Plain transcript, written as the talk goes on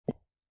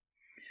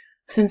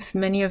Since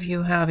many of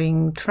you are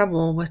having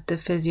trouble with the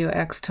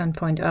PhysioEx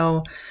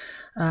 10.0,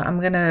 I'm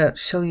going to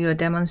show you a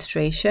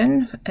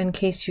demonstration. In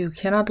case you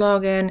cannot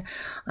log in,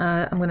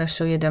 I'm going to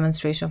show you a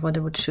demonstration of what it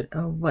would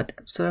what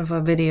sort of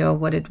a video,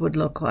 what it would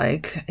look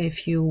like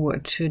if you were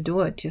to do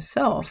it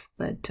yourself.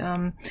 But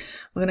we're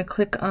going to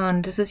click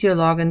on, this is your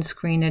login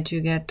screen that you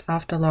get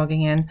after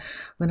logging in.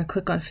 We're going to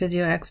click on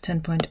PhysioEx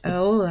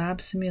 10.0 lab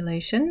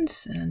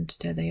simulations, and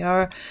there they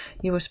are.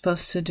 You were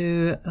supposed to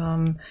do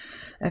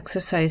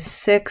exercise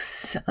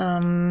 6,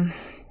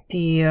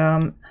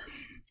 the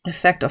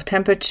effect of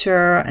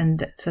temperature,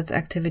 and so it's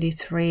activity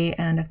 3,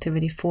 and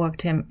activity 4,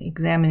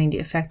 examining the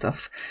effects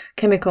of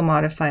chemical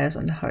modifiers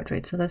on the heart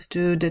rate. So let's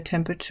do the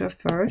temperature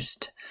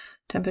first.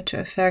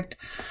 Temperature effect.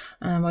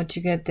 What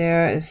you get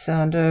there is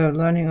the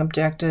learning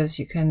objectives.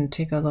 You can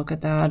take a look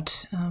at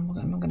that. I'm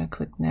going to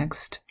click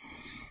next.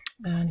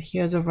 And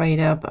here's a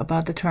write-up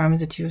about the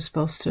terms that you're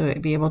supposed to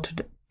be able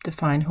to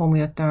define: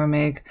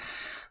 homeothermic,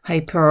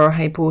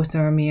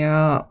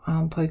 hypothermia,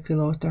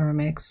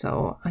 poikilothermic.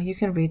 So you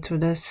can read through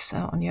this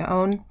on your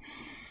own.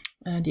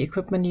 The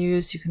equipment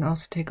used, you can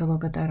also take a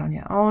look at that on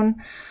your own.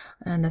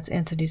 And let's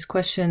answer these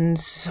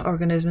questions.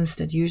 Organisms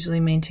that usually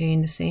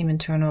maintain the same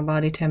internal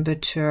body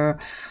temperature,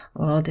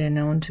 well, they're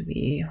known to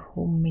be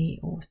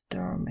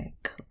homeothermic.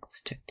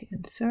 Let's check the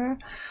answer.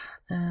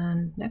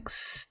 And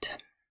next.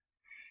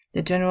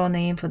 The general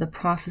name for the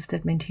process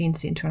that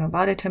maintains the internal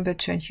body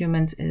temperature in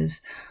humans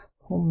is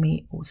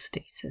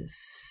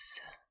homeostasis.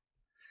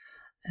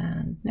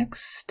 And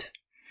next,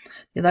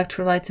 the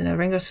electrolytes in a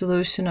Ringer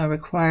solution are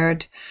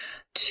required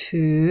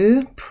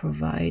to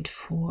provide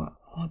for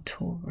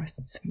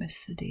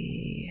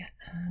autorhythmicity.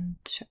 And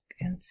check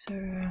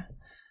answer,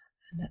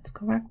 and that's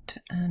correct.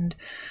 And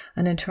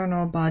an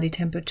internal body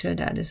temperature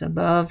that is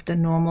above the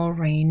normal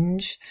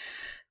range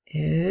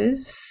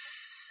is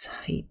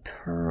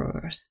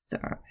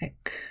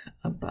hyperthermic,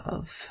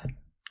 above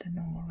the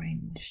normal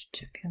range.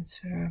 Check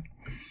answer.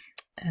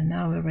 And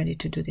now we're ready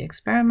to do the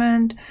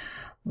experiment.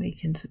 We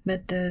can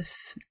submit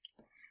this,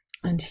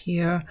 and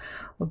here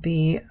will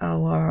be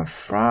our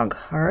frog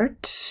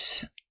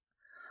heart,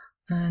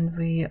 and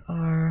we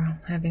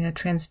are having a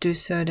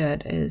transducer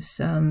that is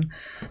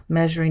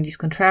measuring these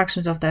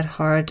contractions of that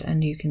heart,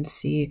 and you can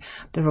see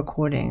the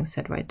recording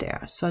set right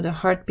there. So the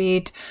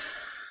heartbeat,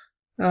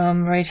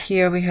 right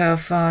here we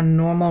have a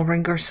normal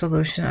Ringer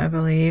solution, I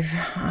believe.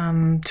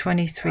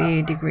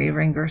 23-degree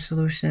Ringer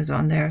solution is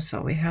on there.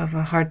 So we have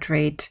a heart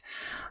rate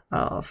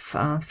of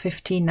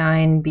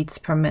 59 beats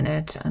per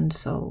minute. And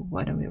so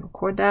why don't we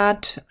record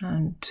that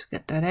and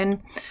get that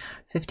in?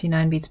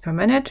 59 beats per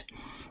minute.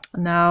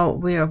 Now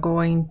we are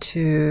going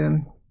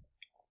to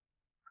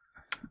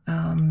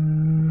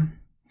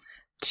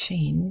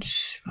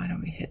change. Why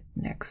don't we hit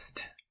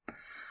next?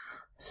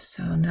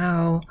 So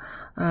now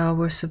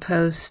we're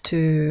supposed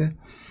to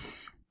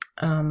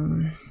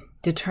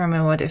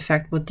determine what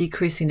effect will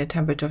decreasing the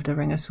temperature of the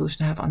Ringer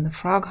solution have on the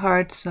frog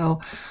heart. So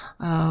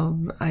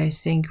I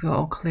think we're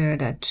all clear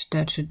that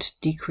that should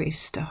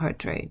decrease the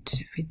heart rate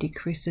if we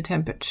decrease the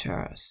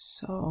temperature.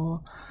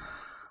 So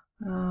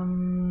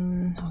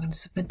I'm going to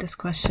submit this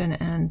question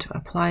and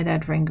apply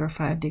that Ringer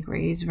 5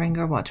 degrees.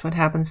 Ringer, watch what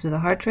happens to the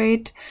heart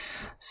rate.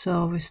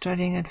 So we're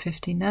starting at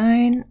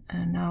 59,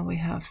 and now we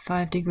have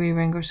 5-degree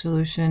Ringer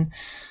solution.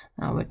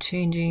 Now we're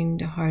changing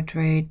the heart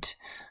rate,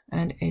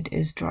 and it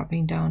is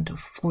dropping down to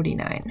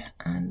 49.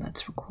 And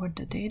let's record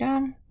the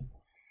data.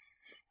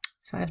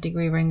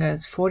 5-degree Ringer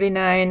is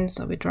 49,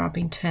 so we're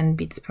dropping 10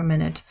 beats per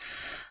minute.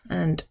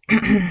 And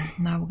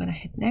now we're going to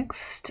hit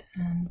next,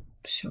 and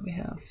show we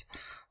have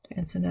to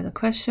answer another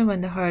question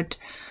when the heart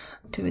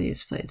activity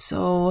is played.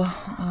 So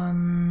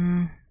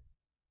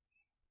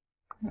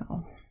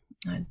no,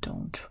 I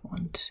don't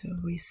want to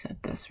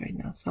reset this right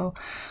now. So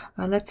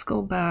let's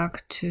go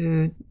back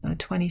to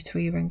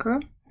 23 Ringer,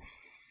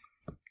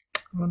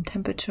 room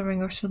temperature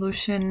Ringer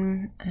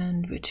solution,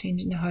 and we're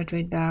changing the heart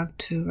rate back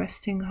to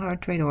resting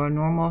heart rate or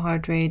normal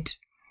heart rate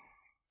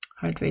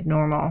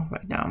normal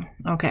right now.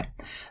 Okay,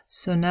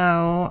 so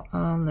now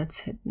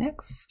let's hit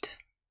next.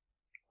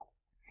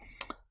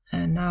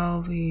 And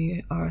now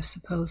we are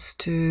supposed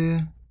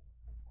to,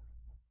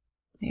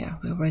 yeah,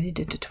 we already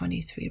did the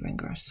 23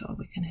 Ringer, so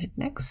we can hit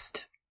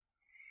next.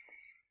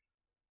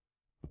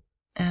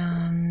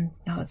 And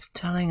now it's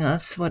telling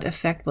us what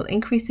effect will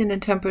increase in the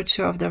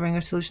temperature of the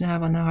Ringer solution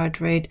have on the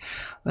heart rate.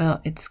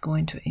 Well, it's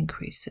going to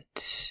increase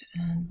it,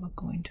 and we're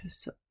going to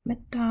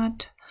submit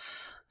that.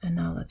 And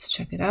now let's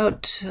check it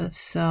out.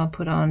 Let's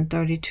put on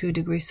 32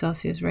 degrees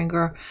Celsius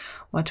Ringer.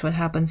 Watch what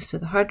happens to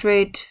the heart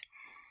rate.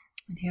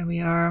 And here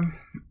we are.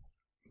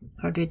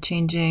 Heart rate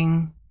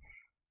changing,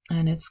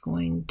 and it's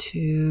going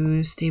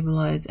to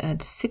stabilize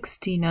at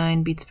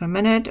 69 beats per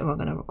minute, and we're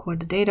going to record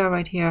the data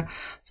right here.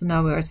 So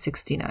now we're at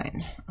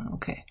 69.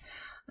 Okay,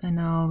 and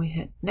now we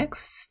hit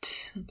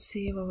next. Let's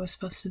see what we're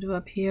supposed to do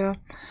up here.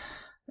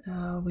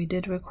 We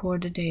did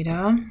record the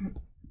data,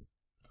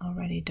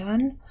 already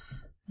done.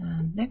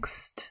 And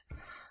next,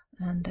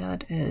 And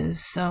that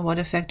is, what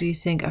effect do you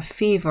think a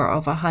fever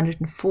of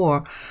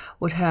 104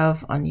 would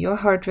have on your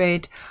heart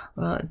rate?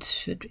 Well, it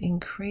should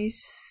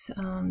increase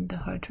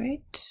the heart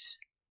rate.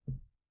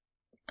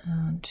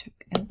 And check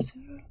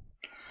answer.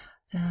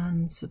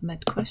 And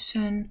submit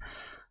question.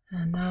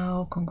 And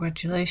now,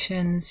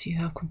 congratulations, you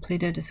have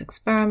completed this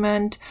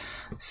experiment.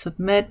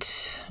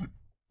 Submit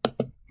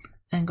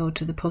and go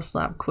to the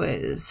PostLab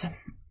quiz.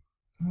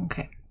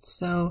 Okay,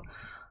 so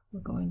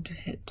we're going to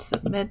hit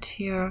submit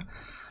here.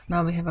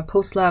 Now we have a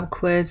PostLab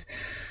quiz.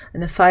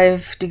 In the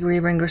 5-degree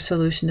ringer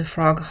solution, the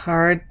frog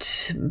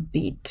heart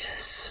beat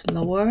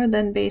slower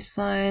than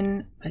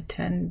baseline by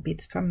 10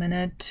 beats per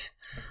minute.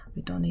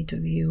 We don't need to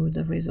view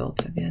the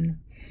results again.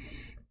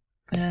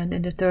 And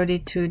in the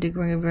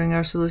 32-degree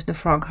ringer solution, the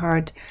frog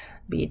heart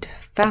beat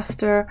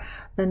faster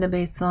than the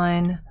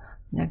baseline.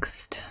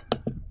 Next.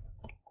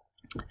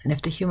 And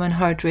if the human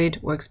heart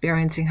rate were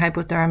experiencing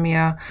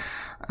hypothermia,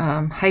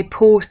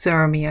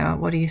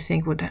 what do you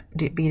think would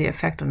be the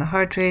effect on the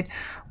heart rate?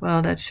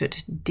 Well, that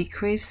should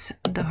decrease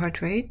the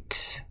heart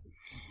rate.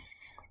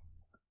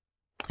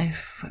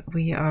 If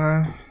we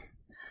are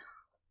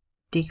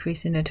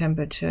decreasing the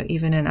temperature,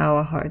 even in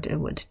our heart, it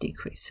would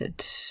decrease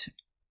it.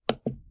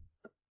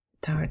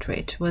 The heart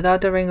rate.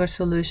 Without the ringer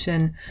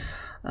solution,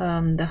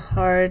 the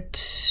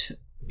heart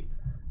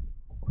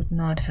would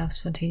not have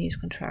spontaneous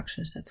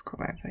contractions. That's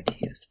correct right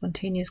here.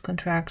 Spontaneous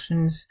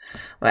contractions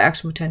or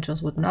action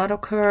potentials would not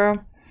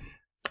occur.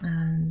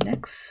 And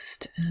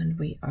next, and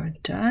we are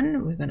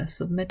done. We're going to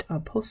submit our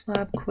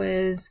PostLab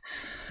quiz,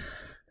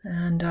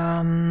 and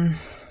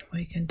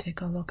we can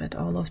take a look at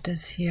all of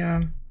this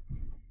here.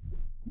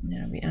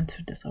 Yeah, we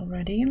answered this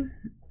already.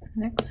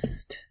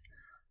 Next.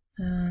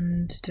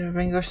 And the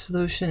ringer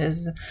solution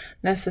is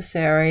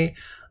necessary.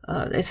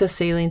 It's a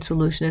saline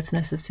solution. It's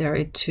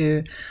necessary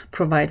to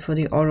provide for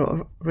the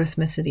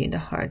autorhythmicity in the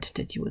heart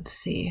that you would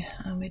see.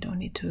 We don't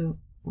need to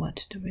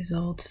watch the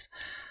results.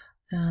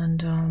 And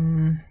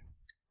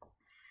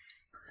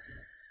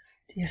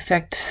the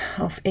effect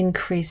of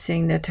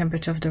increasing the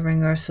temperature of the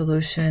ringer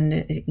solution,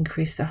 it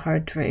increased the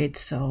heart rate.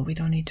 So we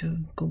don't need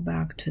to go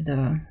back to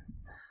the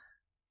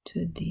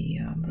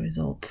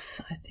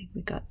results. I think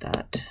we got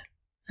that.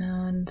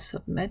 And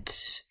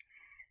submit,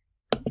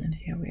 and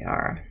here we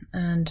are.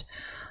 And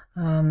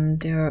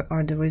there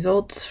are the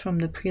results from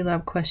the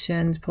pre-lab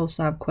questions,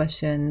 post-lab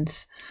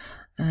questions,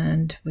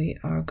 and we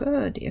are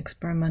good. The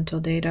experimental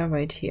data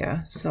right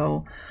here.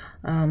 So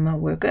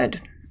we're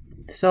good.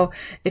 So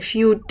if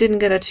you didn't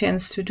get a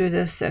chance to do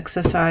this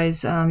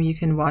exercise, you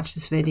can watch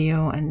this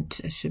video, and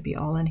it should be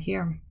all in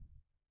here.